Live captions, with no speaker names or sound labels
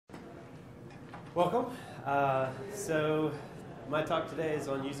Welcome. So my talk today is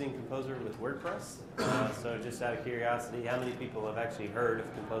on using Composer with WordPress. So just out of curiosity, how many people have actually heard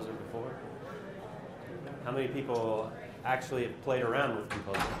of Composer before? How many people actually have played around with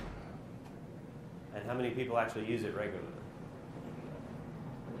Composer? And how many people actually use it regularly?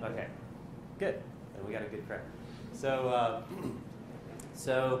 Okay, good. And we got a good crowd.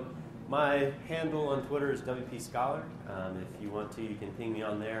 So my handle on Twitter is WP Scholar. If you want to, you can ping me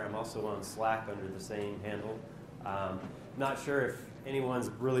on there. I'm also on Slack under the same handle. Not sure if anyone's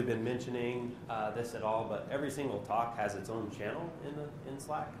really been mentioning this at all, but every single talk has its own channel in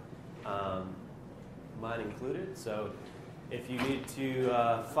Slack, mine included. So if you need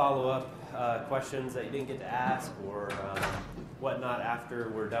to follow up questions that you didn't get to ask or whatnot after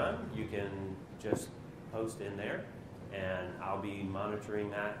we're done, you can just post in there, and I'll be monitoring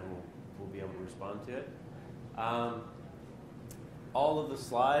that, and we'll be able to respond to it. All of the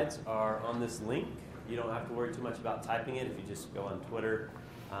slides are on this link. You don't have to worry too much about typing it if you just go on Twitter.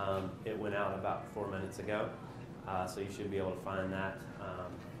 It went out about 4 minutes ago, so you should be able to find that.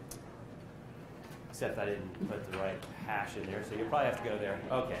 Except I didn't put the right hash in there, so you'll probably have to go there.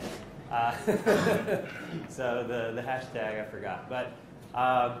 Okay. So the hashtag I forgot. But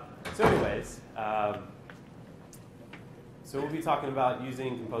so anyways, so we'll be talking about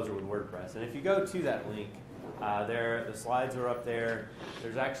using Composer with WordPress. And if you go to that link, the slides are up there.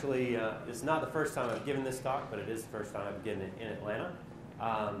 There's actually, it's not the first time I've given this talk, but it is the first time I've given it in Atlanta.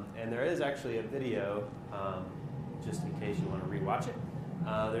 And there is actually a video, just in case you want to rewatch it.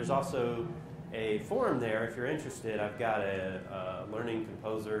 There's also a forum there if you're interested. I've got a Learning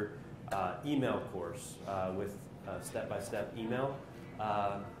Composer email course with step-by-step email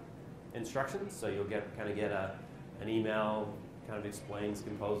instructions. So you'll get an email kind of explains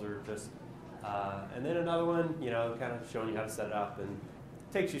Composer just. And then another one, kind of showing you how to set it up and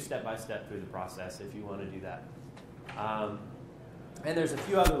takes you step by step through the process if you want to do that. And there's a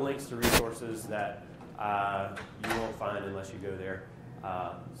few other links to resources that you won't find unless you go there.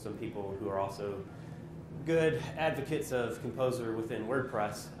 Some people who are also good advocates of Composer within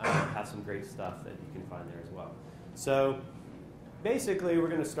WordPress have some great stuff that you can find there as well. So basically, we're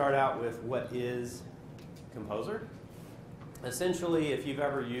going to start out with what is Composer. Essentially, if you've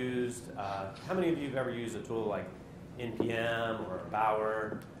ever used, how many of you have ever used a tool like NPM or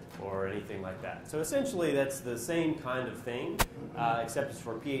Bower or anything like that? So essentially, that's the same kind of thing, except it's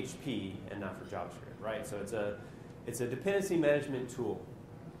for PHP and not for JavaScript, right? So it's a dependency management tool.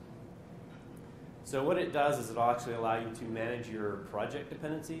 So what it does is it'll actually allow you to manage your project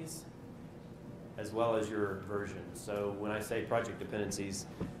dependencies as well as your versions. So when I say project dependencies,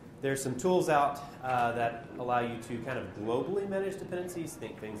 there's some tools out that allow you to kind of globally manage dependencies.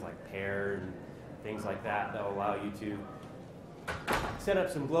 Think things like pair and things like that. That'll allow you to set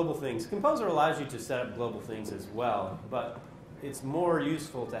up some global things. Composer allows you to set up global things as well, but it's more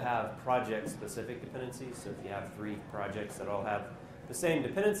useful to have project-specific dependencies. So if you have 3 projects that all have the same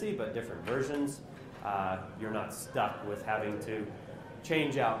dependency but different versions, you're not stuck with having to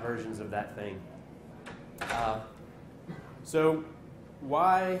change out versions of that thing. So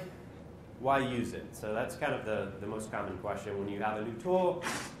why use it? So that's kind of the most common question when you have a new tool.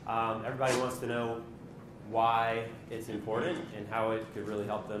 Everybody wants to know why it's important and how it could really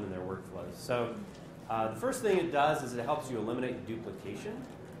help them in their workflows. So the first thing it does is it helps you eliminate duplication.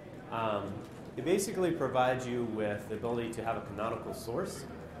 It basically provides you with the ability to have a canonical source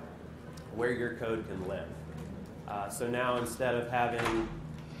where your code can live. So now instead of having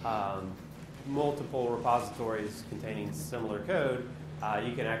multiple repositories containing similar code,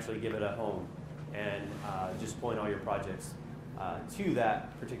 you can actually give it a home and just point all your projects to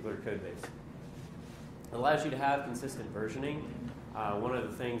that particular code base. It allows you to have consistent versioning. One of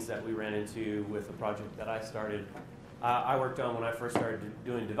the things that we ran into with a project that I worked on when I first started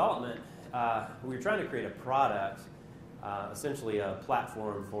doing development, we were trying to create a product, essentially a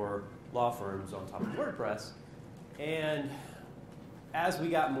platform for law firms on top of WordPress. And as we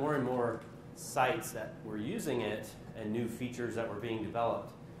got more and more sites that were using it and new features that were being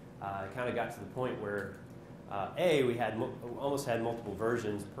developed, it kind of got to the point where we almost had multiple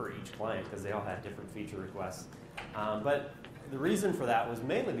versions per each client because they all had different feature requests. But the reason for that was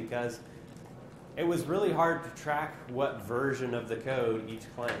mainly because it was really hard to track what version of the code each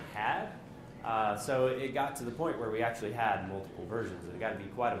client had. So it got to the point where we actually had multiple versions. It got to be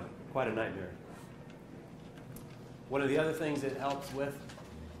quite a nightmare. One of the other things it helps with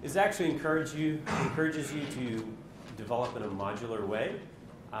is actually encourages you to develop in a modular way.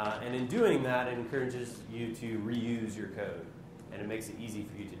 And in doing that, it encourages you to reuse your code. And it makes it easy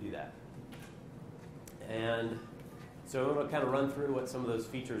for you to do that. And so I'm going to kind of run through what some of those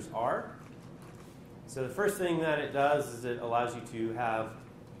features are. So the first thing that it does is it allows you to have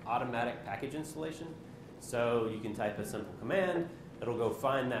automatic package installation. So you can type a simple command, it'll go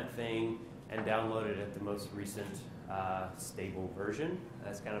find that thing and download it at the most recent stable version.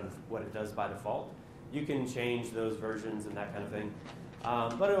 That's kind of what it does by default. You can change those versions and that kind of thing.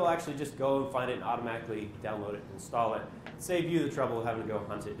 But it will actually just go and find it and automatically download it and install it. Save you the trouble of having to go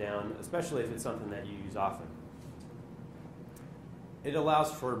hunt it down, especially if it's something that you use often. It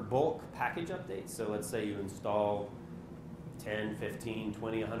allows for bulk package updates. So let's say you install 10, 15,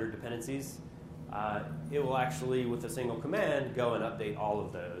 20, 100 dependencies. It will actually, with a single command, go and update all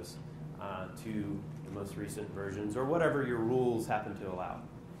of those to the most recent versions or whatever your rules happen to allow.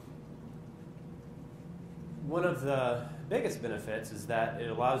 One of the biggest benefits is that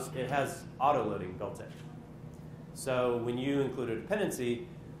it has auto-loading built in. So when you include a dependency,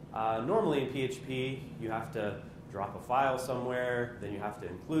 normally in PHP you have to drop a file somewhere, then you have to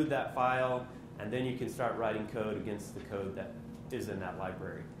include that file, and then you can start writing code against the code that is in that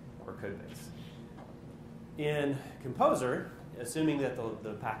library or code base. In Composer, assuming that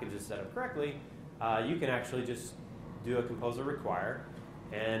the package is set up correctly, you can actually just do a Composer require,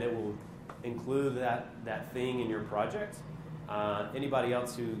 and it will include that thing in your project. Anybody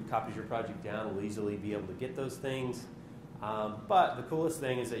else who copies your project down will easily be able to get those things. But the coolest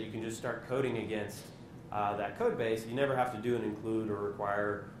thing is that you can just start coding against that code base. You never have to do an include or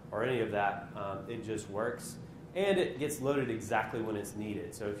require or any of that. It just works. And it gets loaded exactly when it's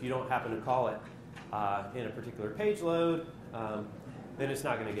needed. So if you don't happen to call it in a particular page load, then it's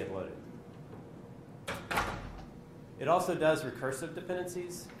not going to get loaded. It also does recursive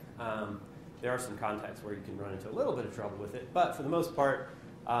dependencies. There are some contexts where you can run into a little bit of trouble with it, but for the most part,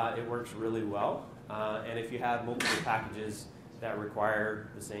 it works really well. And if you have multiple packages that require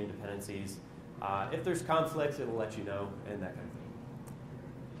the same dependencies, if there's conflicts, it will let you know, and that kind of thing.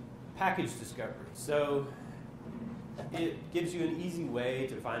 Package discovery. So it gives you an easy way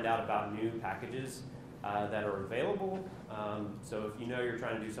to find out about new packages that are available. So if you know you're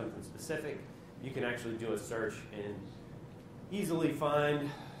trying to do something specific, you can actually do a search and easily find,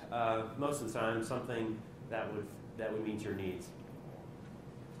 most of the time, something that would meet your needs.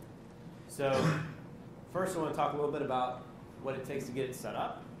 So first I want to talk a little bit about what it takes to get it set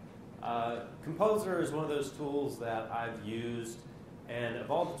up. Composer is one of those tools that I've used, and of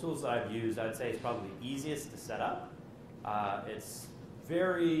all the tools that I've used, I'd say it's probably the easiest to set up. It's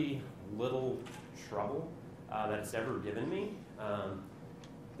very little trouble that it's ever given me.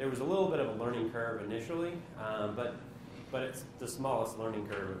 There was a little bit of a learning curve initially, but it's the smallest learning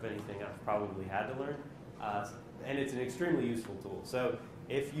curve of anything I've probably had to learn. And it's an extremely useful tool. So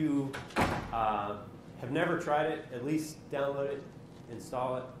if you have never tried it, at least download it,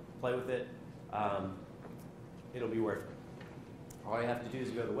 install it, play with it. It'll be worth it. All you have to do is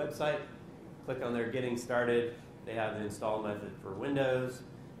go to the website, click on their Getting Started. They have the install method for Windows,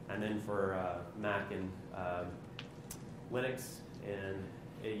 and then for Mac and Linux, and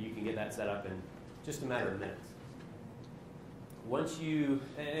you can get that set up in just a matter of minutes. And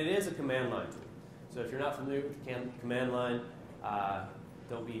it is a command line tool. So if you're not familiar with the command line,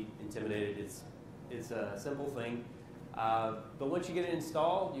 don't be intimidated. It's a simple thing. But once you get it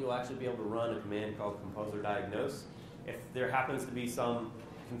installed, you'll actually be able to run a command called composer diagnose. If there happens to be some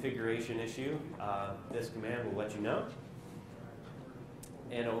configuration issue, this command will let you know.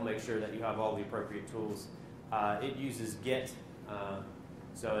 And it will make sure that you have all the appropriate tools. It uses get.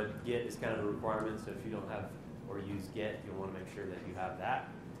 So get is kind of a requirement. So if you don't have or use get, you'll want to make sure that you have that.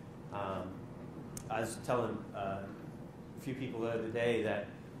 I was telling a few people the other day that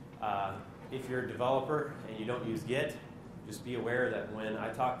if you're a developer and you don't use get, just be aware that when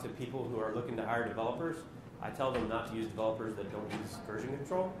I talk to people who are looking to hire developers, I tell them not to use developers that don't use version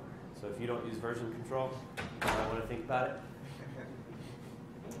control. So if you don't use version control, you might want to think about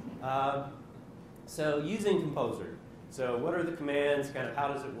it. So using Composer. So what are the commands? Kind of how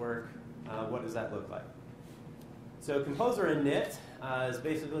does it work? What does that look like? So Composer init is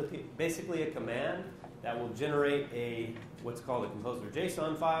basically a command that will generate what's called a Composer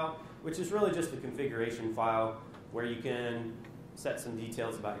JSON file, which is really just a configuration file where you can set some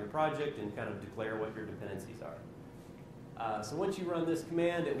details about your project and kind of declare what your dependencies are. So once you run this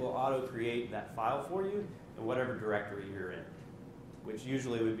command, it will auto-create that file for you in whatever directory you're in, which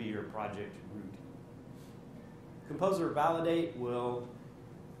usually would be your project root. Composer validate will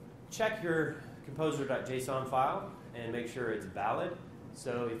check your composer.json file and make sure it's valid.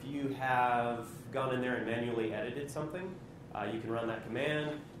 So if you have gone in there and manually edited something, you can run that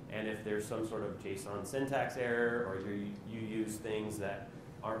command, and if there's some sort of JSON syntax error or you use things that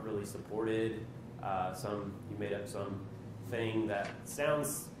aren't really supported, you made up some thing that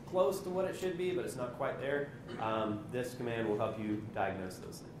sounds close to what it should be, but it's not quite there, this command will help you diagnose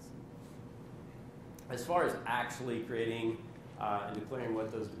those things. As far as actually creating and declaring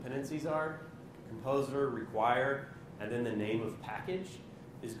what those dependencies are, composer, require, and then the name of package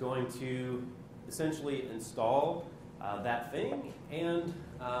is going to essentially install that thing, and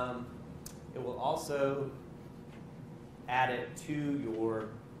it will also add it to your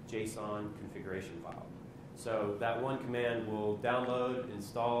JSON configuration file. So that one command will download,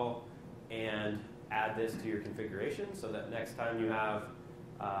 install, and add this to your configuration so that next time you have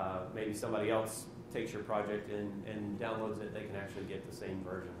maybe somebody else takes your project and downloads it, they can actually get the same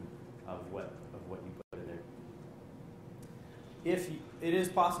version of what you put in there. It is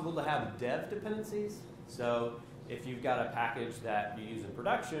possible to have dev dependencies. So if you've got a package that you use in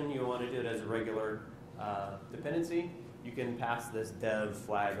production, you want to do it as a regular dependency, you can pass this dev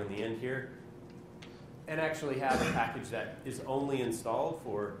flag on the end here and actually have a package that is only installed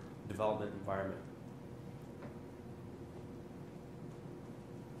for development environment.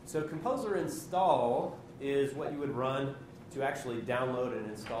 So composer install is what you would run to actually download and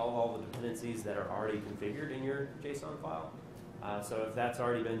install all the dependencies that are already configured in your JSON file. So if that's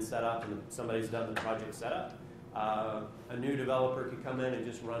already been set up and somebody's done the project setup, a new developer could come in and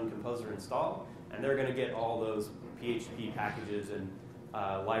just run composer install, and they're going to get all those PHP packages and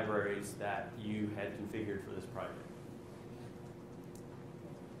libraries that you had configured for this project.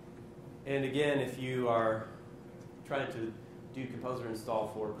 And again, if you are trying to do composer install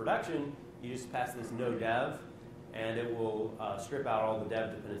for production, you just pass this no dev, and it will strip out all the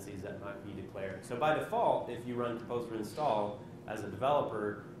dev dependencies that might be declared. So by default, if you run composer install as a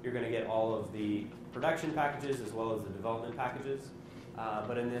developer, you're going to get all of the production packages as well as the development packages.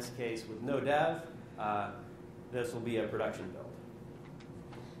 But in this case, with no dev, this will be a production build.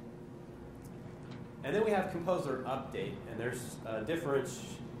 And then we have composer update, and there's a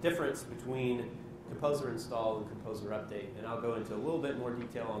difference between composer install and composer update, and I'll go into a little bit more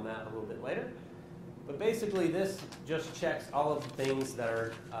detail on that a little bit later. But basically, this just checks all of the things that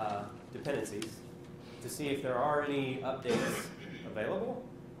are dependencies to see if there are any updates available,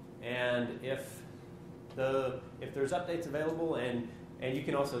 and if there's updates available, and you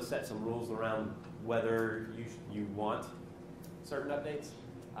can also set some rules around whether you want certain updates.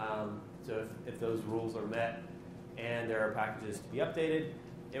 So if those rules are met and there are packages to be updated,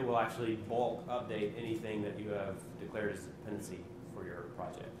 it will actually bulk update anything that you have declared as a dependency for your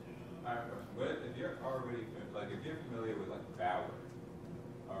project. I have a question. But if you're already, like, if you're familiar with like Bower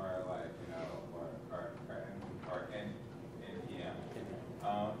or like, you know, or NPM,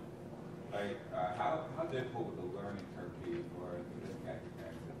 how difficult would the learning curve be for this kind of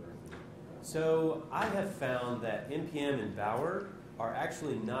versus? So I have found that NPM and Bower are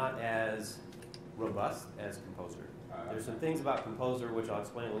actually not as robust as Composer. There's some things about Composer, which I'll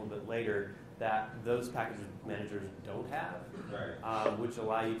explain a little bit later, that those package managers don't have, right. Which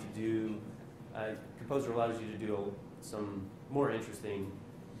allow you to do, Composer allows you to do some more interesting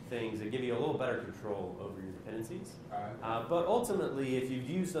things that give you a little better control over your dependencies. But ultimately, if you've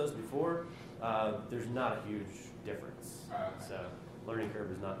used those before, there's not a huge difference. So learning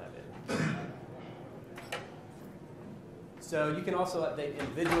curve is not that big. So you can also update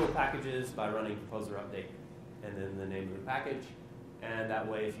individual packages by running composer update and then the name of the package. And that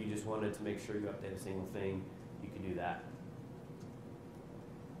way, if you just wanted to make sure you update a single thing, you can do that.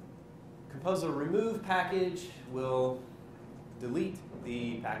 Composer remove package will delete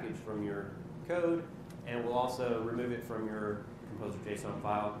the package from your code, and will also remove it from your composer JSON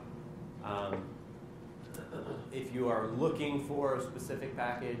file. If you are looking for a specific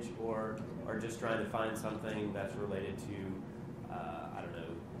package or are just trying to find something that's related to, I don't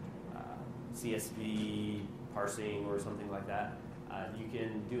know, CSV parsing or something like that, you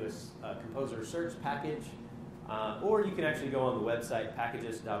can do a composer search package, or you can actually go on the website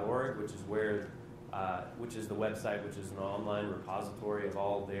packages.org, which is the website, which is an online repository of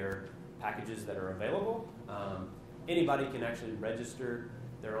all their packages that are available. Anybody can actually register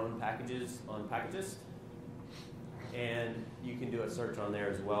their own packages on Packagist, and you can do a search on there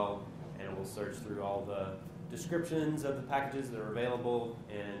as well, and it will search through all the descriptions of the packages that are available,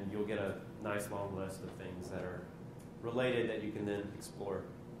 and you'll get a nice long list of things that are related that you can then explore.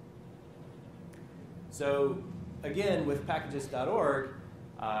 So again, with packages.org,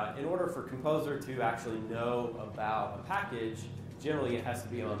 in order for Composer to actually know about a package, generally it has to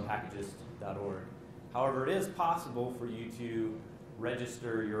be on packages.org. However, it is possible for you to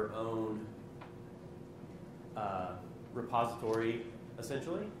register your own repository,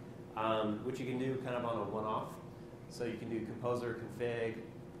 essentially, which you can do kind of on a one-off. So you can do composer config,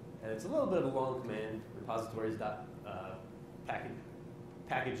 and it's a little bit of a long command,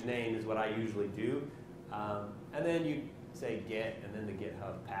 package name is what I usually do. And then you say get, and then the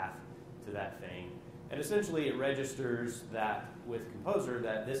GitHub path to that thing. And essentially it registers that with Composer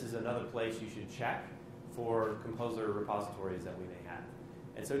that this is another place you should check for Composer repositories that we may have.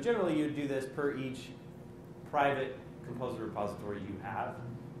 And so generally you do this per each private Composer repository you have.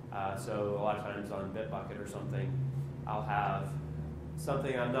 So a lot of times on Bitbucket or something, I'll have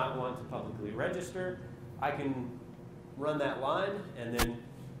something I'm not want to publicly register. I can run that line and then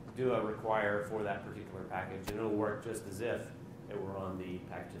do a require for that particular package, and it'll work just as if it were on the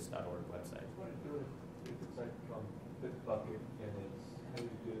packages.org website. What do you do if it's like from Bitbucket and it's, how do you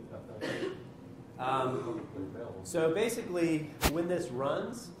do it? So basically, when this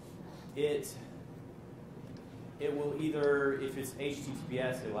runs, it will either, if it's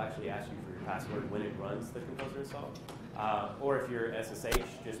HTTPS, it will actually ask you for your password when it runs the Composer install. Or if you're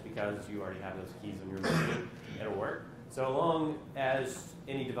SSH, just because you already have those keys on your machine, it'll work. So long as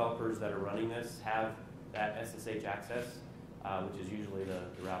any developers that are running this have that SSH access, which is usually the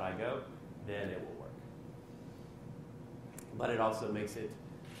route I go, then it will work. But it also makes it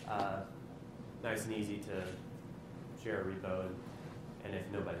nice and easy to share a repo, and if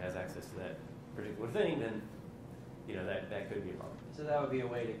nobody has access to that particular thing, then that could be a problem. So that would be a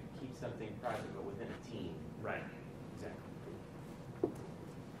way to keep something private but within a team. Right, exactly.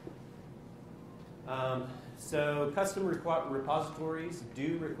 So custom repositories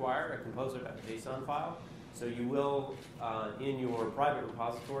do require a composer.json file. So you will, in your private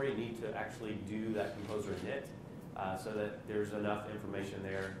repository, need to actually do that composer init so that there's enough information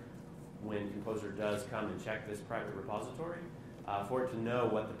there when Composer does come and check this private repository for it to know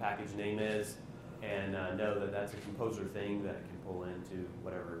what the package name is and know that that's a Composer thing that it can pull into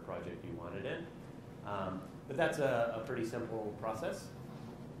whatever project you want it in. But that's a pretty simple process.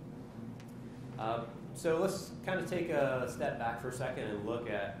 So let's kind of take a step back for a second and look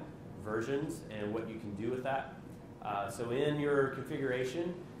at versions and what you can do with that. So in your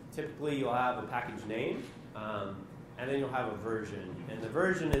configuration, typically you'll have a package name, and then you'll have a version. And the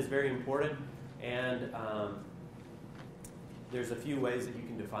version is very important, and there's a few ways that you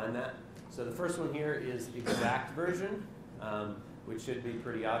can define that. So the first one here is exact version, which should be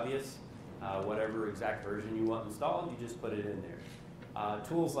pretty obvious. Whatever exact version you want installed, you just put it in there.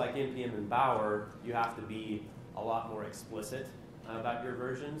 Tools like NPM and Bower, you have to be a lot more explicit about your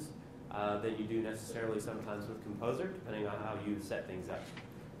versions than you do necessarily sometimes with Composer, depending on how you set things up.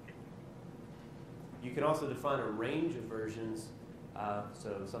 You can also define a range of versions,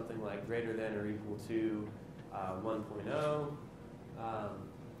 so something like greater than or equal to 1.0,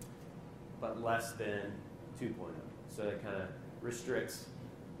 but less than 2.0. So that kind of restricts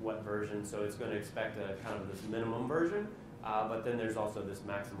what version. So it's going to expect a kind of this minimum version, but then there's also this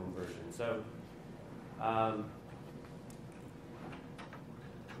maximum version. So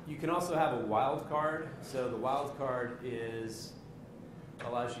you can also have a wildcard. So the wildcard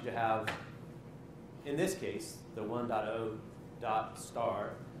allows you to have, in this case, the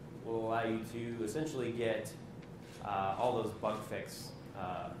 1.0.star will allow you to essentially get all those bug fix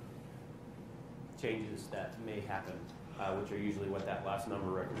changes that may happen, which are usually what that last number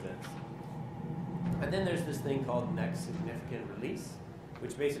represents. And then there's this thing called next significant release,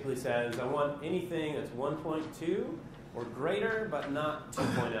 which basically says I want anything that's 1.2 or greater, but not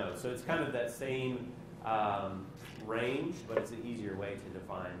 2.0. So it's kind of that same range, but it's an easier way to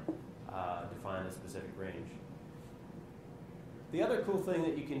define a specific range. The other cool thing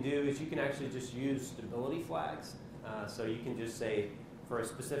that you can do is you can actually just use stability flags. So you can just say for a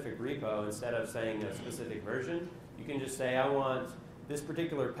specific repo, instead of saying a specific version, you can just say I want this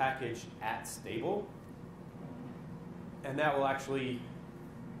particular package at stable. And that will actually,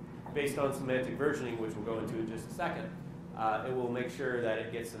 based on semantic versioning, which we'll go into in just a second, it will make sure that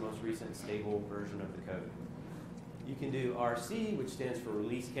it gets the most recent stable version of the code. You can do RC, which stands for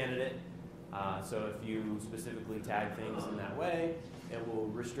release candidate. So if you specifically tag things in that way, it will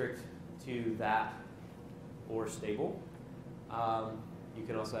restrict to that or stable. You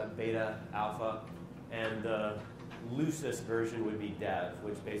can also have beta, alpha, and the loosest version would be dev,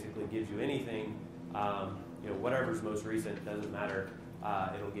 which basically gives you anything, whatever's most recent, doesn't matter,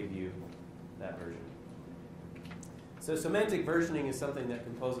 it'll give you that version. So semantic versioning is something that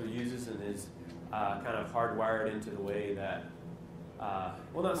Composer uses and is kind of hardwired into the way that,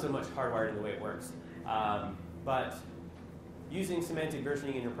 well, not so much hardwired in the way it works, but using semantic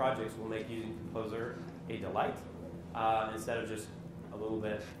versioning in your projects will make using Composer a delight instead of just a little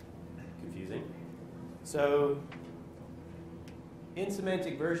bit confusing. So in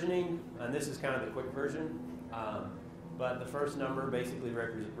semantic versioning, and this is kind of the quick version, but the first number basically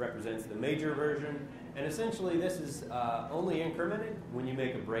represents the major version, And essentially, this is only incremented when you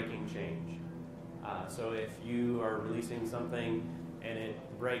make a breaking change. So if you are releasing something and it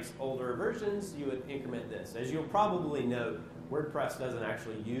breaks older versions, you would increment this. As you'll probably note, WordPress doesn't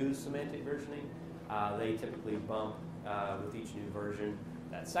actually use semantic versioning. They typically bump with each new version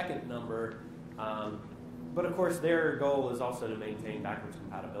that second number. But of course, their goal is also to maintain backwards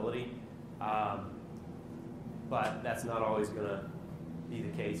compatibility. But that's not always going to be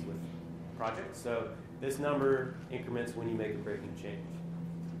the case with projects. So this number increments when you make a breaking change.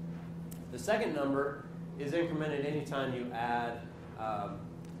 The second number is incremented anytime you add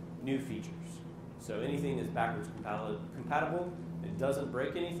new features. So anything that's backwards compatible, it doesn't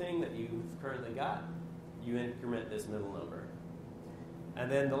break anything that you've currently got, you increment this middle number.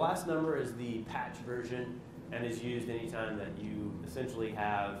 And then the last number is the patch version, and is used anytime that you essentially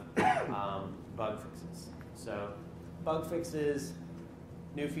have bug fixes. So bug fixes,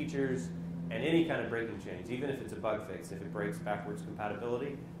 new features, and any kind of breaking change, even if it's a bug fix, if it breaks backwards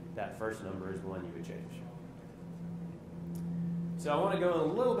compatibility, that first number is the one you would change. So I want to go in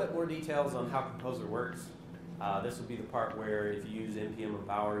a little bit more details on how Composer works. This will be the part where if you use NPM or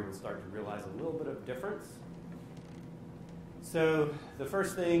Bower, you'll start to realize a little bit of difference. So the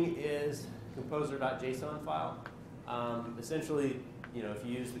first thing is composer.json file. Essentially, if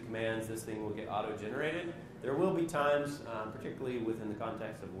you use the commands, this thing will get auto-generated. There will be times, particularly within the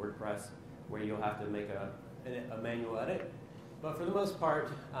context of WordPress, where you'll have to make a manual edit. But for the most part,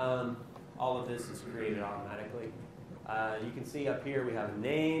 all of this is created automatically. You can see up here we have a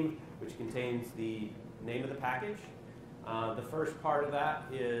name, which contains the name of the package. The first part of that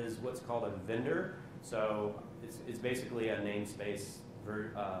is what's called a vendor. So it's basically a namespace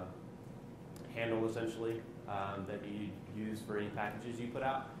handle, essentially, that you use for any packages you put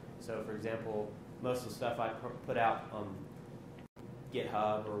out. So, for example, most of the stuff I put out on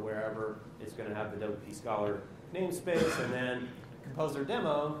GitHub or wherever is going to have the WP Scholar namespace, and then Composer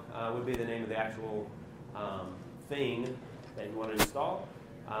Demo would be the name of the actual thing that you want to install.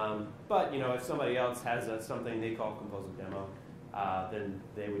 But if somebody else has something they call Composer Demo, then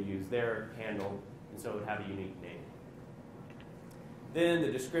they would use their handle, and so it would have a unique name. Then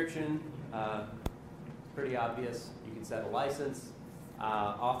the description, pretty obvious. You can set a license,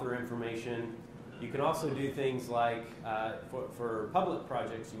 author information. You can also do things like, for public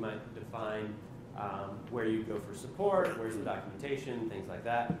projects, you might define where you go for support, where's the documentation, things like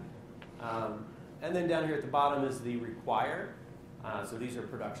that. And then down here at the bottom is the require. So these are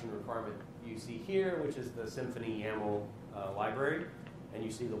production requirement you see here, which is the Symfony YAML library. And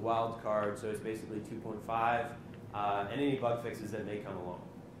you see the wildcard, so it's basically 2.5, and any bug fixes that may come along.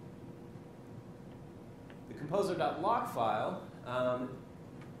 The composer.log file,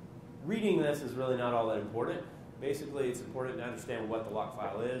 reading this is really not all that important. Basically, it's important to understand what the log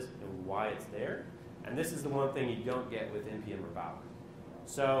file is and why it's there. And this is the one thing you don't get with NPM or Bower.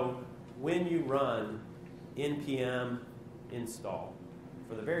 So when you run npm install,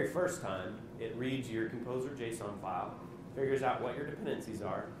 for the very first time, it reads your composer JSON file, figures out what your dependencies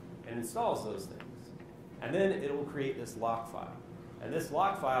are, and installs those things. And then it will create this log file. And this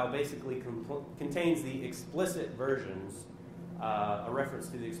log file basically contains the explicit versions, a reference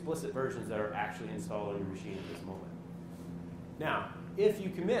to the explicit versions that are actually installed on your machine at this moment. Now, if you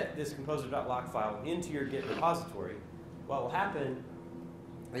commit this composer.log file into your Git repository, what will happen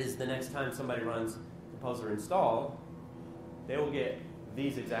is the next time somebody runs composer install, they will get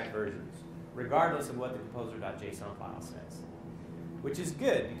these exact versions, regardless of what the composer.json file says. Which is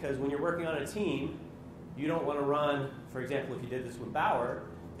good, because when you're working on a team, you don't want to run, for example, if you did this with Bower,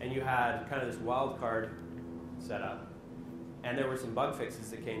 and you had kind of this wildcard set up, and there were some bug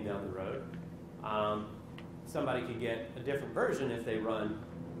fixes that came down the road, somebody could get a different version if they run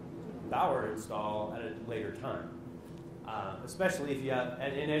Bower install at a later time. Especially if you have,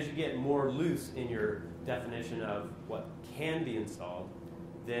 and as you get more loose in your definition of what can be installed,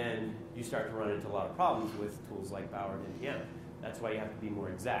 then you start to run into a lot of problems with tools like Bower and NPM. That's why you have to be more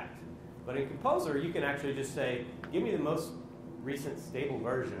exact. But in Composer, you can actually just say, give me the most recent stable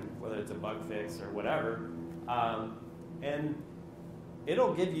version, whether it's a bug fix or whatever, and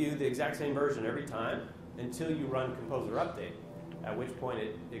it'll give you the exact same version every time until you run Composer update, at which point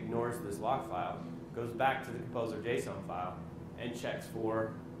it ignores this log file, goes back to the Composer JSON file, and checks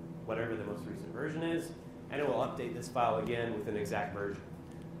for whatever the most recent version is, and it will update this file again with an exact version.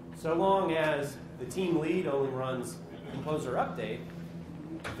 So long as the team lead only runs Composer update,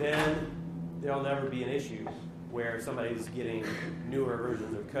 then there'll never be an issue where somebody's getting newer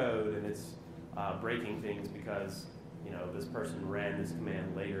versions of code and it's breaking things because this person ran this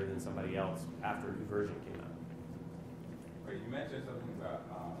command later than somebody else after a new version came out. Wait, you mentioned something about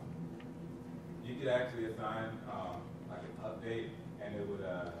you could actually assign like an update, and it would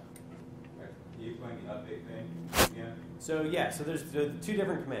like, can you explain the update thing again? So yeah, so there's two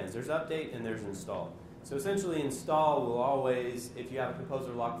different commands. There's update and there's install. So essentially install will always, if you have a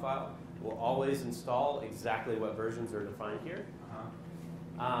composer log file, will always install exactly what versions are defined here.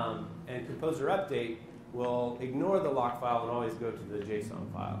 And composer update will ignore the lock file and always go to the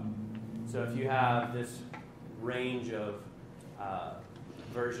JSON file. So if you have this range of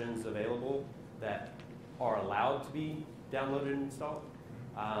versions available that are allowed to be downloaded and installed,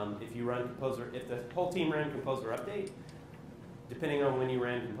 if you run composer, if the whole team ran composer update, depending on when you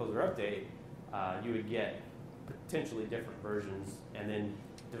ran composer update, you would get potentially different versions, and then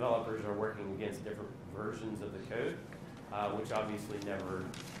developers are working against different versions of the code, which obviously never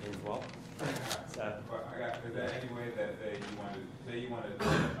ends well. So, is there any way that say you wanted to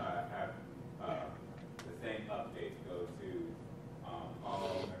have the same update go to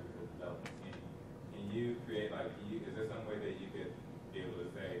all members of the development team? Can you create is there some way that you could be able to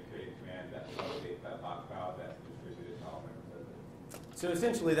say create a command that will update that lock file that's distributed to all members of it? so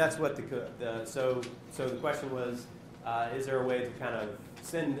essentially, that's what so the question was: is there a way to kind of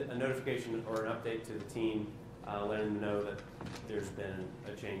send a notification or an update to the team, letting them know that there's been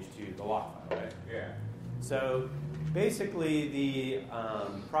a change to the lock file, right? Yeah. So basically, the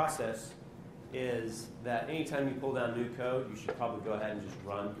process is that anytime you pull down new code, you should probably go ahead and just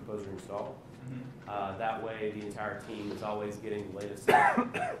run composer install. That way, the entire team is always getting the latest stuff.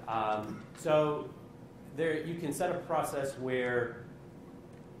 So there, you can set a process where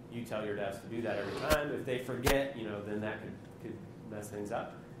you tell your devs to do that every time. If they forget, then that could mess things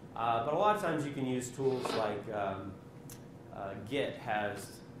up. But a lot of times you can use tools like Git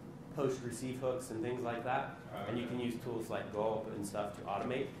has post-receive hooks and things like that. And you can use tools like Gulp and stuff to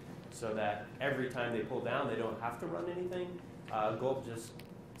automate so that every time they pull down, they don't have to run anything. Gulp just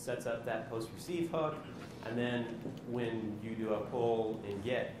sets up that post-receive hook, and then when you do a pull in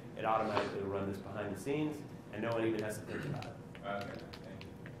Git, it automatically will run this behind the scenes, and no one even has to think about it. Okay, thank you.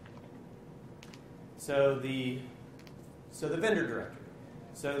 So the vendor directory.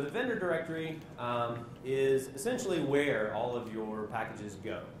 So the vendor directory is essentially where all of your packages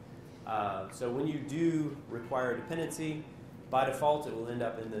go. So when you do require a dependency, by default it will end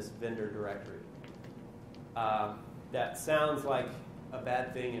up in this vendor directory. That sounds like a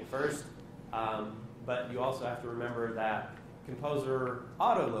bad thing at first, but you also have to remember that composer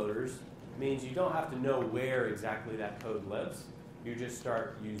autoloaders means you don't have to know where exactly that code lives. You just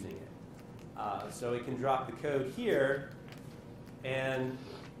start using it. So it can drop the code here, and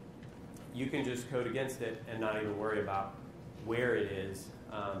you can just code against it and not even worry about where it is,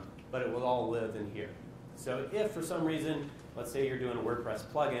 but it will all live in here. So if for some reason, let's say you're doing a WordPress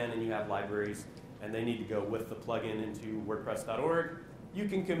plugin and you have libraries and they need to go with the plugin into WordPress.org, you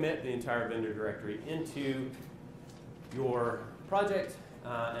can commit the entire vendor directory into your project,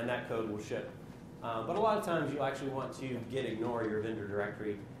 and that code will ship. But a lot of times you'll actually want to ignore your vendor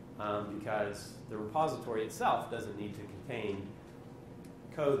directory because the repository itself doesn't need to contain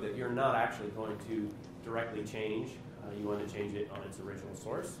code that you're not actually going to directly change. You want to change it on its original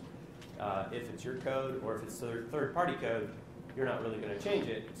source. If it's your code or if it's third-party code, you're not really going to change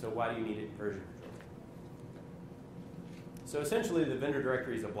it, so why do you need it in version control? So essentially, the vendor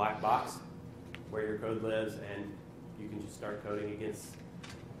directory is a black box where your code lives, and you can just start coding against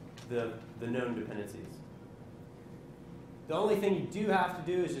the known dependencies. The only thing you do have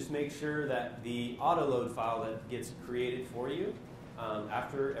to do is just make sure that the autoload file that gets created for you,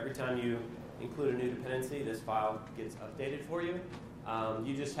 every time you include a new dependency, this file gets updated for you.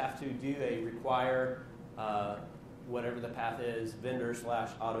 You just have to do a require, whatever the path is,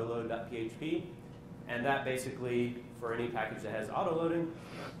 vendor/autoload.php, and that basically, for any package that has autoloading,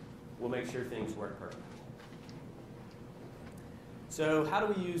 will make sure things work perfectly. So how do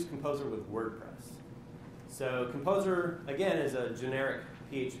we use Composer with WordPress? So Composer, again, is a generic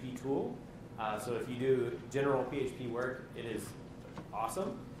PHP tool. So if you do general PHP work, it is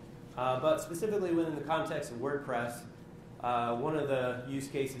awesome. But specifically within the context of WordPress, one of the use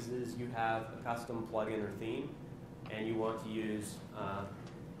cases is you have a custom plugin or theme, and you want to use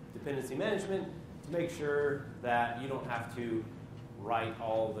dependency management to make sure that you don't have to write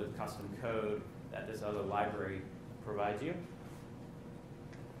all the custom code that this other library provides you.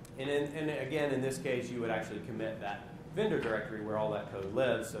 And again, in this case, you would actually commit that vendor directory where all that code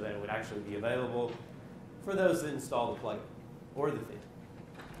lives so that it would actually be available for those that install the plugin or the theme.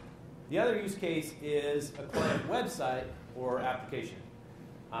 The other use case is a client website or application.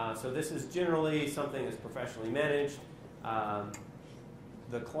 So this is generally something that's professionally managed.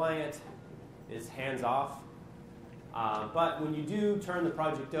 The client is hands-off. But when you do turn the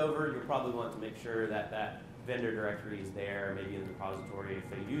project over, you'll probably want to make sure that that vendor directory is there, maybe in the repository if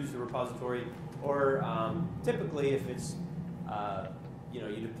they use the repository, or typically if it's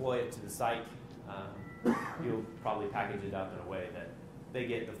you deploy it to the site, you'll probably package it up in a way that they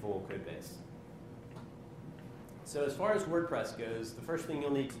get the full code base. So as far as WordPress goes, the first thing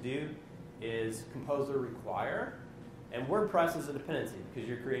you'll need to do is composer require. And WordPress is a dependency because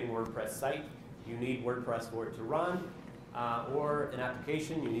you're creating a WordPress site. You need WordPress for it to run, or an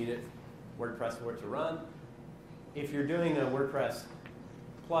application, you need WordPress for it to run. If you're doing a WordPress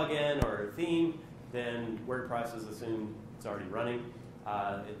plugin or a theme, then WordPress is assumed it's already running.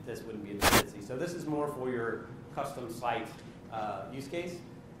 This wouldn't be a dependency. So this is more for your custom site use case.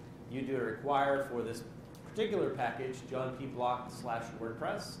 You do a require for this particular package,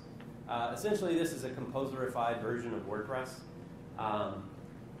 johnpblock/WordPress. Essentially, this is a composerified version of WordPress.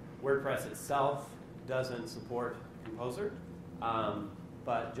 WordPress itself doesn't support Composer,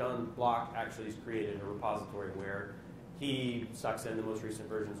 but John Block actually has created a repository where he sucks in the most recent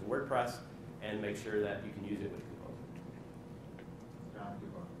versions of WordPress and makes sure that you can use it with Composer.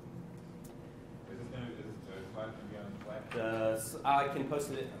 Is this Slack going to be on Slack? I can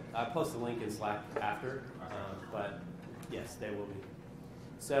post it. I post the link in Slack after, but yes, they will be.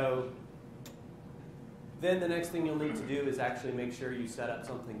 So then the next thing you'll need to do is actually make sure you set up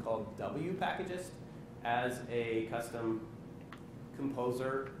something called WPackagist as a custom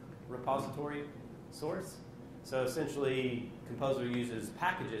Composer repository source. So essentially, Composer uses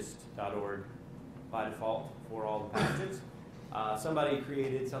packagist.org by default for all the packages. Somebody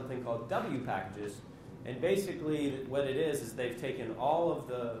created something called WPackagist, and basically what it is they've taken all of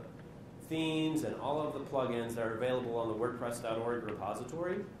the themes and all of the plugins that are available on the WordPress.org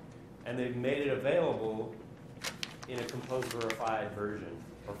repository, and they've made it available in a composerified version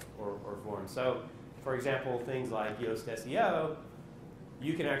or form. So, for example, things like Yoast SEO,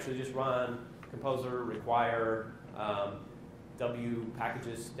 you can actually just run composer require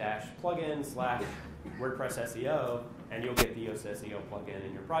wpackagist-plugin/WordPress SEO, and you'll get the Yoast SEO plugin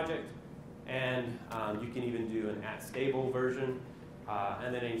in your project. And you can even do an @stable version.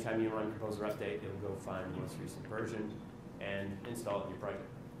 And then anytime you run Composer Update, it'll go find the most recent version and install it in your project.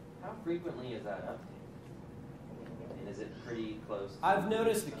 How frequently is that updated? And is it pretty close? I've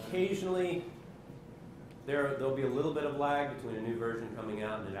noticed occasionally there'll be a little bit of lag between a new version coming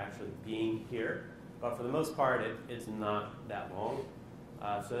out and it actually being here. But for the most part, it's not that long.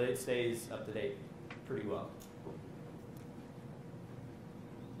 So it stays up to date pretty well.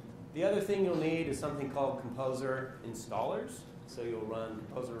 The other thing you'll need is something called Composer installers. So you'll run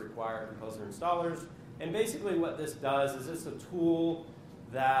Composer require Composer installers. And basically what this does is it's a tool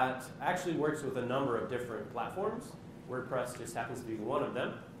that actually works with a number of different platforms. WordPress just happens to be one of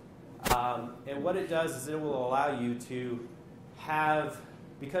them. And what it does is it will allow you to have,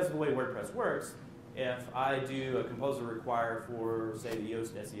 because of the way WordPress works, if I do a Composer require for, say, the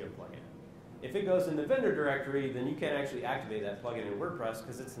Yoast SEO plugin, if it goes in the vendor directory, then you can't actually activate that plugin in WordPress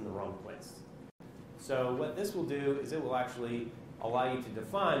because it's in the wrong place. So what this will do is it will actually allow you to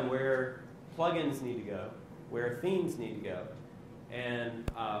define where plugins need to go, where themes need to go, and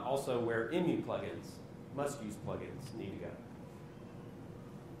also where IMU plugins, must-use plugins, need to go.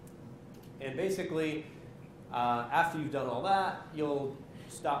 And basically, after you've done all that, you'll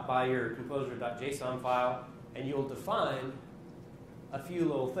stop by your composer.json file, and you'll define a few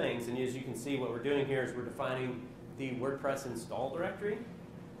little things. And as you can see, what we're doing here is we're defining the WordPress install directory.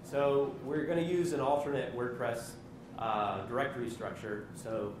 So we're going to use an alternate WordPress directory structure,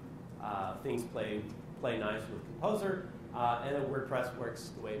 so things play nice with Composer, and then WordPress works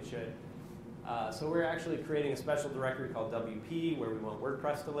the way it should. So we're actually creating a special directory called WP where we want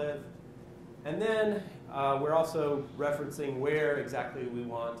WordPress to live. And then we're also referencing where exactly we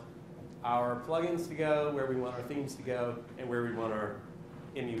want our plugins to go, where we want our themes to go, and where we want our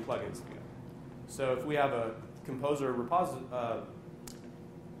IMU plugins to go. So if we have a Composer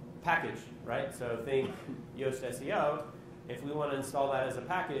package, right? So think Yoast SEO. If we want to install that as a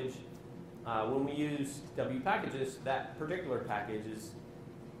package, when we use WPackagist, that particular package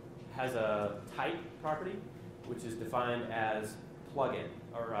has a type property, which is defined as plugin,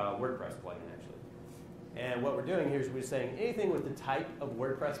 or WordPress plugin, actually. And what we're doing here is we're saying anything with the type of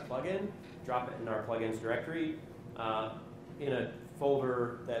WordPress plugin, drop it in our plugins directory in a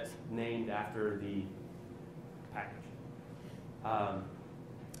folder that's named after the package.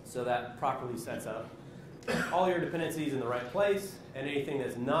 So that properly sets up all your dependencies in the right place, and anything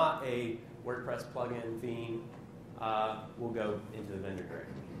that's not a WordPress plugin theme will go into the vendor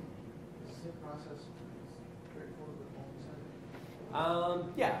directory. Is the process straightforward with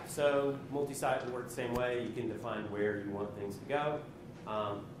Yeah, so multi-site will work the same way. You can define where you want things to go,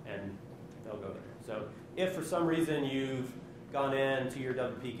 and they'll go there. So if for some reason you've gone into your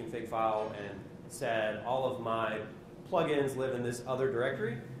WP config file and said all of my plugins live in this other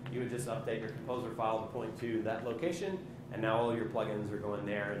directory, you would just update your composer file to point to that location, and now all your plugins are going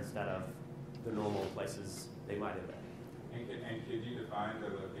there instead of the normal places they might have been. And could you define the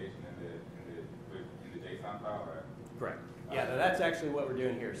location in the JSON file? Or? Correct. Yeah, no, that's actually what we're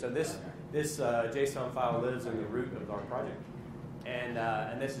doing here. So this JSON file lives in the root of our project,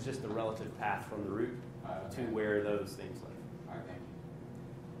 and this is just the relative path from the root to where those things live. Okay.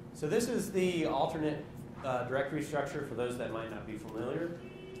 So this is the alternate directory structure for those that might not be familiar.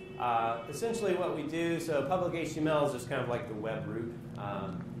 Essentially what we do, so public HTML is just kind of like the web root.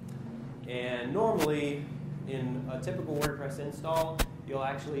 And normally in a typical WordPress install, you'll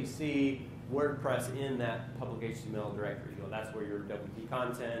actually see WordPress in that public HTML directory. That's where your WP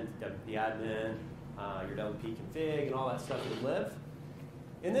content, WP admin, your WP config, and all that stuff would live.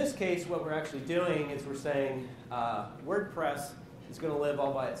 In this case, what we're actually doing is we're saying WordPress is going to live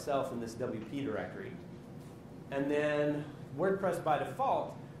all by itself in this WP directory. And then WordPress by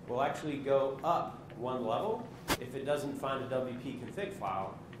default will actually go up one level if it doesn't find a WP config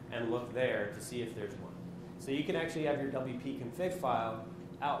file and look there to see if there's one. So you can actually have your WP config file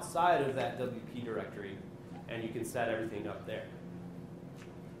outside of that WP directory, and you can set everything up there.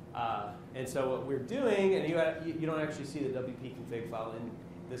 And so what we're doing, and you don't actually see the WP config file in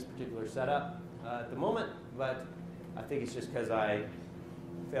this particular setup at the moment, but I think it's just because I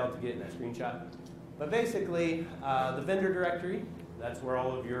failed to get in that screenshot. But basically, the vendor directory, that's where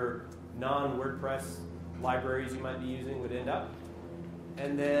all of your non-WordPress libraries you might be using would end up.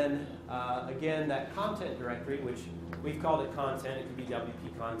 And then, again, that content directory, which we've called it content. It could be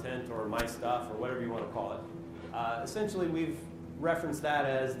WP content or my stuff or whatever you want to call it. Essentially, we've referenced that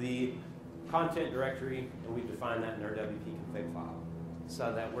as the content directory, and we've defined that in our WP config file.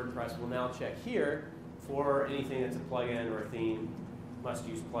 So that WordPress will now check here for anything that's a plugin or a theme,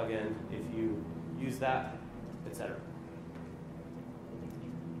 must-use plugin if you use that, etc.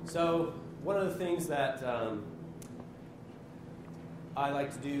 So one of the things that I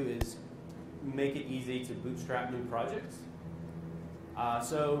like to do is make it easy to bootstrap new projects.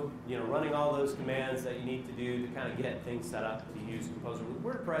 So, running all those commands that you need to do to kind of get things set up to use Composer with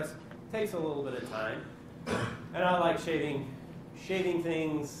WordPress takes a little bit of time. And I like shaving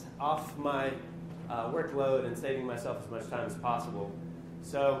things off my workload and saving myself as much time as possible.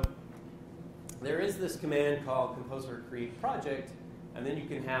 So there is this command called Composer Create Project, and then you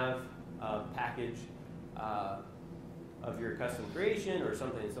can have a package of your custom creation or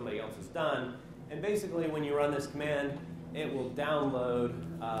something that somebody else has done. And basically, when you run this command, it will download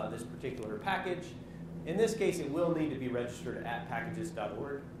this particular package. In this case, it will need to be registered at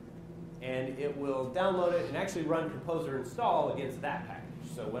packages.org. And it will download it and actually run Composer install against that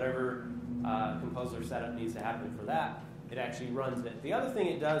package. So whatever Composer setup needs to happen for that, it actually runs it. The other thing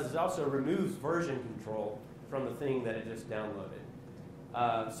it does is also removes version control from the thing that it just downloaded.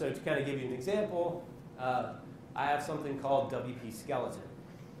 So to kind of give you an example, I have something called WP Skeleton.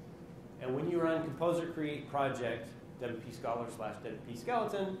 And when you run Composer Create Project WP Scholar / WP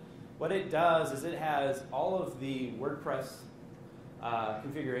Skeleton, what it does is it has all of the WordPress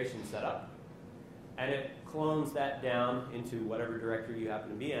configuration set up, and it clones that down into whatever directory you happen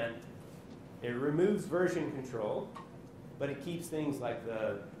to be in. It removes version control, but it keeps things like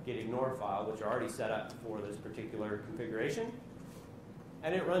the getignore file, which are already set up for this particular configuration.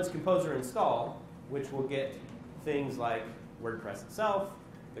 And it runs Composer install, which will get things like WordPress itself,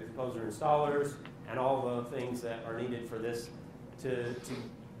 the Composer installers, and all the things that are needed for this to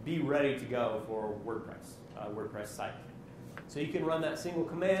be ready to go for WordPress site. So you can run that single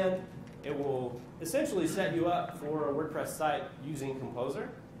command. It will essentially set you up for a WordPress site using Composer.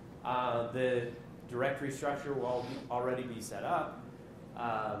 The directory structure will already be set up.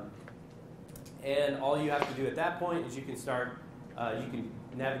 And all you have to do at that point is you can start, you can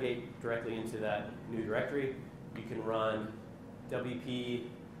navigate directly into that new directory. You can run WP,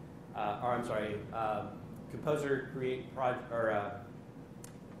 Composer Create Project, or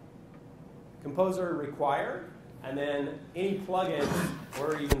Composer Require, and then any plugins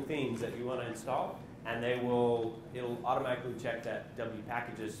or even themes that you want to install, and it'll automatically check that W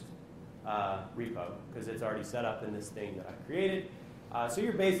packages repo because it's already set up in this thing that I created. So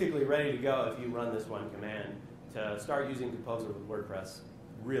you're basically ready to go if you run this one command to start using Composer with WordPress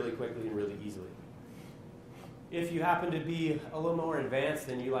really quickly and really easily. If you happen to be a little more advanced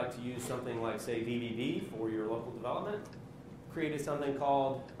and you like to use something like, say, VVV for your local development, created something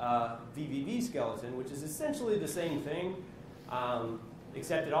called VVV Skeleton, which is essentially the same thing,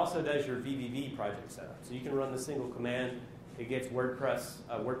 except it also does your VVV project setup. So you can run the single command. It gets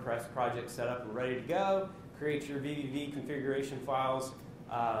WordPress project set up and ready to go, creates your VVV configuration files.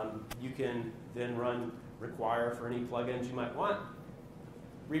 You can then run require for any plugins you might want,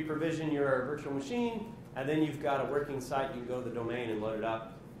 reprovision your virtual machine, and then you've got a working site. You can go to the domain and load it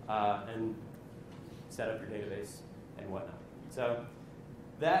up and set up your database and whatnot. So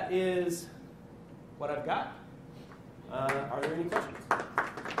that is what I've got. Are there any questions?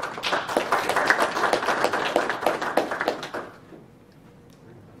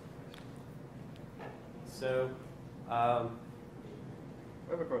 So, I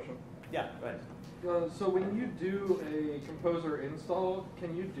have a question. yeah, go ahead. So when you do a Composer install,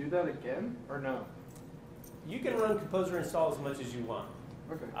 can you do that again or no? You can run Composer install as much as you want.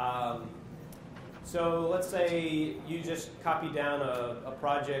 Okay. So let's say you just copy down a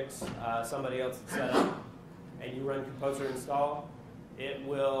project somebody else had set up, and you run Composer install. It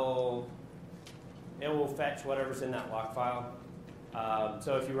will fetch whatever's in that log file.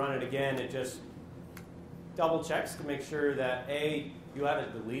 So if you run it again, it just double checks to make sure that A, you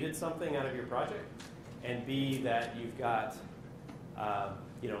haven't deleted something out of your project, and B, that you've got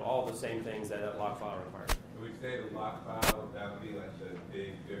all the same things that that log file requires. Would you say the log file, that would be like the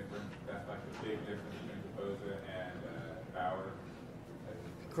big difference, that's like the big difference between Composer and Bower?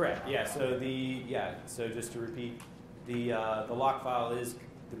 Correct, yeah, so just to repeat, the log file is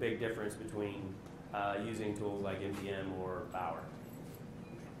the big difference between using tools like NPM or Bower.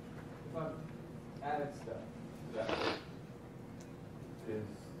 If I've added stuff to that, is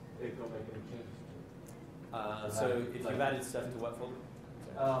it going to make any changes to it? So if you've added stuff to what folder?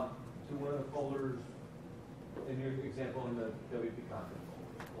 To one of the folders, in your example, in the WP content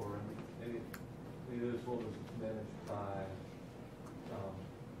folder, or in any of those folders managed by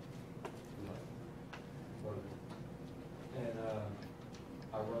and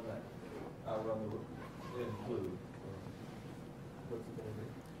I run the include. What's it going to be?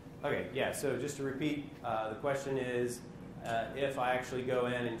 Okay, yeah, so just to repeat, the question is if I actually go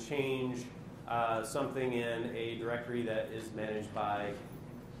in and change something in a directory that is managed by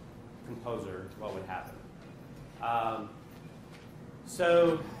Composer, what would happen?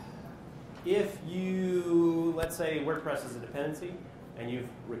 So if you, let's say WordPress is a dependency, and you've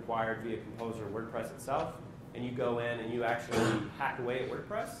required via Composer WordPress itself, and you go in and you actually hack away at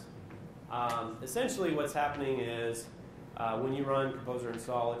WordPress, essentially what's happening is when you run Composer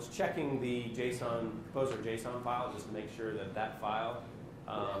install, it's checking the Composer JSON file just to make sure that that file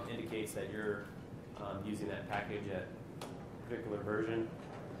indicates that you're using that package at a particular version.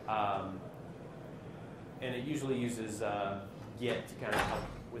 And it usually uses Git to kind of help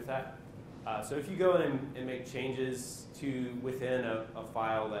with that. So if you go in and make changes to within a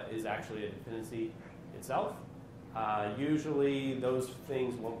file that is actually a dependency itself, usually those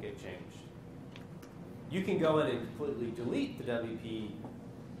things won't get changed. You can go in and completely delete the WP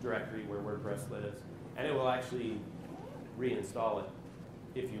directory where WordPress lives, and it will actually reinstall it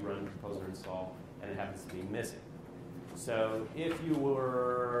if you run Composer install and it happens to be missing. So if you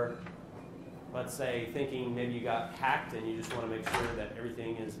were, let's say, thinking maybe you got hacked and you just want to make sure that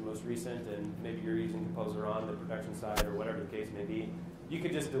everything is the most recent, and maybe you're using Composer on the production side or whatever the case may be, you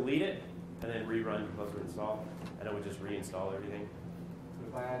could just delete it and then rerun Composer install, and it would just reinstall everything. So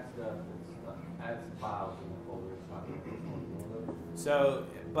if I add stuff, it's add some files in the folder, it's not going to be one of those. So,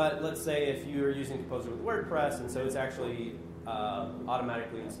 but let's say if you are using Composer with WordPress, and so it's actually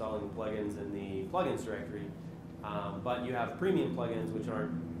automatically installing plugins in the plugins directory, but you have premium plugins which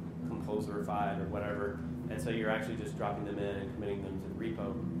aren't Composerified or whatever, and so you're actually just dropping them in and committing them to the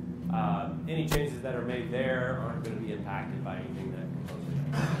repo. Any changes that are made there aren't going to be impacted by anything that Composer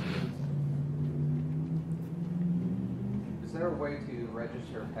does. Is there a way to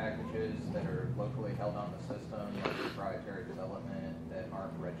register packages that are locally held on the system, like proprietary development, that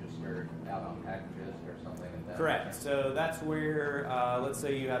aren't registered out on packages or something of that? Correct. So that's where, let's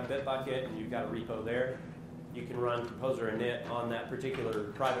say you have Bitbucket and you've got a repo there. You can run Composer init on that particular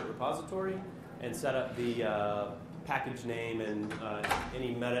private repository and set up the package name and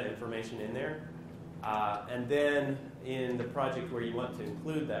any meta information in there. And then in the project where you want to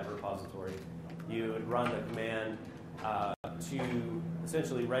include that repository, you would run the command to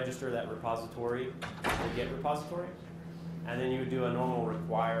essentially register that repository in the Git repository. And then you would do a normal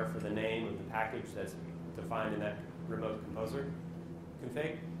require for the name of the package that's defined in that remote Composer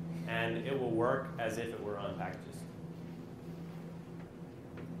config. And it will work as if it were on packages.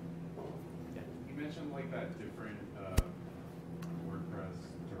 Yeah. You mentioned like that different WordPress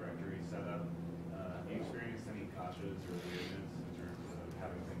directory setup. Have you experienced any gotchas or weirdness in terms of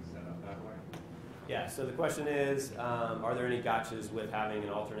having things set up that way? Yeah, so the question is, are there any gotchas with having an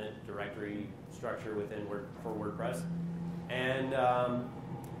alternate directory structure within for WordPress? And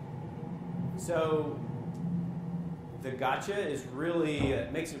so the gotcha is really,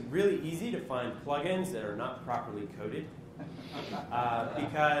 makes it really easy to find plugins that are not properly coded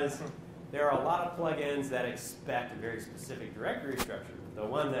because there are a lot of plugins that expect a very specific directory structure, the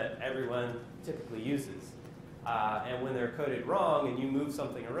one that everyone typically uses. And when they're coded wrong and you move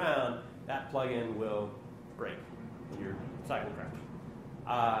something around, that plugin will break when your site will crash.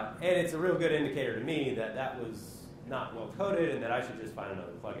 And it's a real good indicator to me that that was not well coded and that I should just find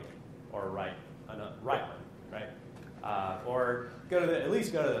another plugin or write one, right? Or at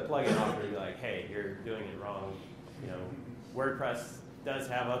least go to the plugin author and be like, hey, you're doing it wrong. You know, WordPress does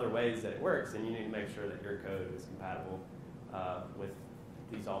have other ways that it works, and you need to make sure that your code is compatible with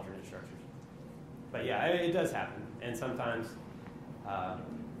these alternate structures. But yeah, it does happen, and sometimes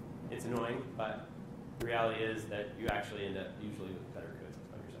it's annoying, but the reality is that you actually end up usually with better code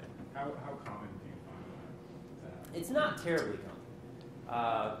on your site. How common do you find that? It's not terribly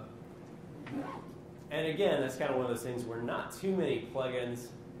common. And again, that's kind of one of those things where not too many plugins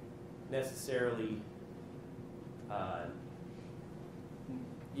necessarily,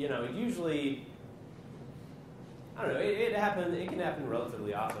 usually, I don't know, it can happen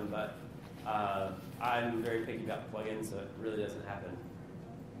relatively often, but I'm very picky about plugins, so it really doesn't happen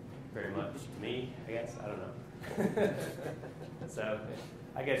very much to me, I guess. I don't know. So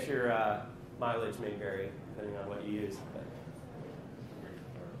I guess your mileage may vary depending on what you use. But.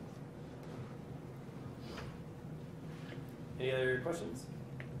 Any other questions?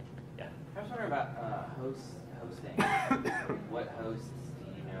 Yeah. I was wondering about hosting. What hosts do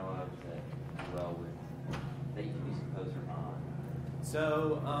you know of that do well with that you can use Composer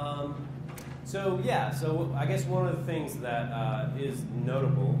on? So I guess one of the things that is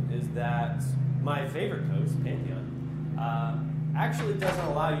notable is that my favorite host, Pantheon, actually doesn't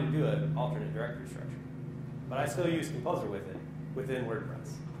allow you to do an alternate directory structure, but I still use Composer with it within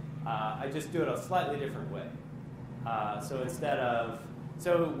WordPress. I just do it a slightly different way. So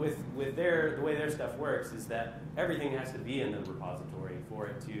with the way their stuff works is that everything has to be in the repository for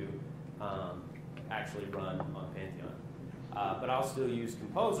it to actually run on Pantheon. But I'll still use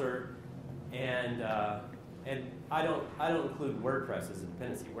Composer, and I don't include WordPress as a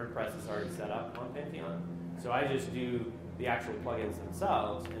dependency. WordPress is already set up on Pantheon, so I just do the actual plugins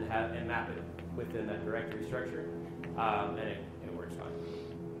themselves and map it within that directory structure, and it works fine.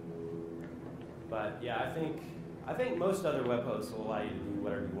 But yeah, I think most other web hosts will allow you to do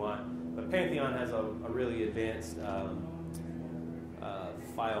whatever you want, but Pantheon has a really advanced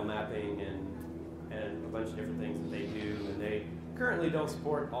file mapping and a bunch of different things that they do, and they currently don't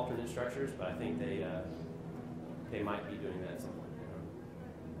support alternate structures, but I think they might be doing that at some point.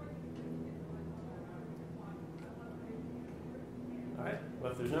 All right.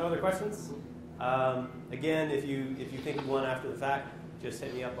 Well, if there's no other questions, again, if you think of one after the fact, just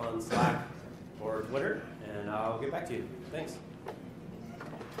hit me up on Slack or Twitter, and I'll get back to you. Thanks.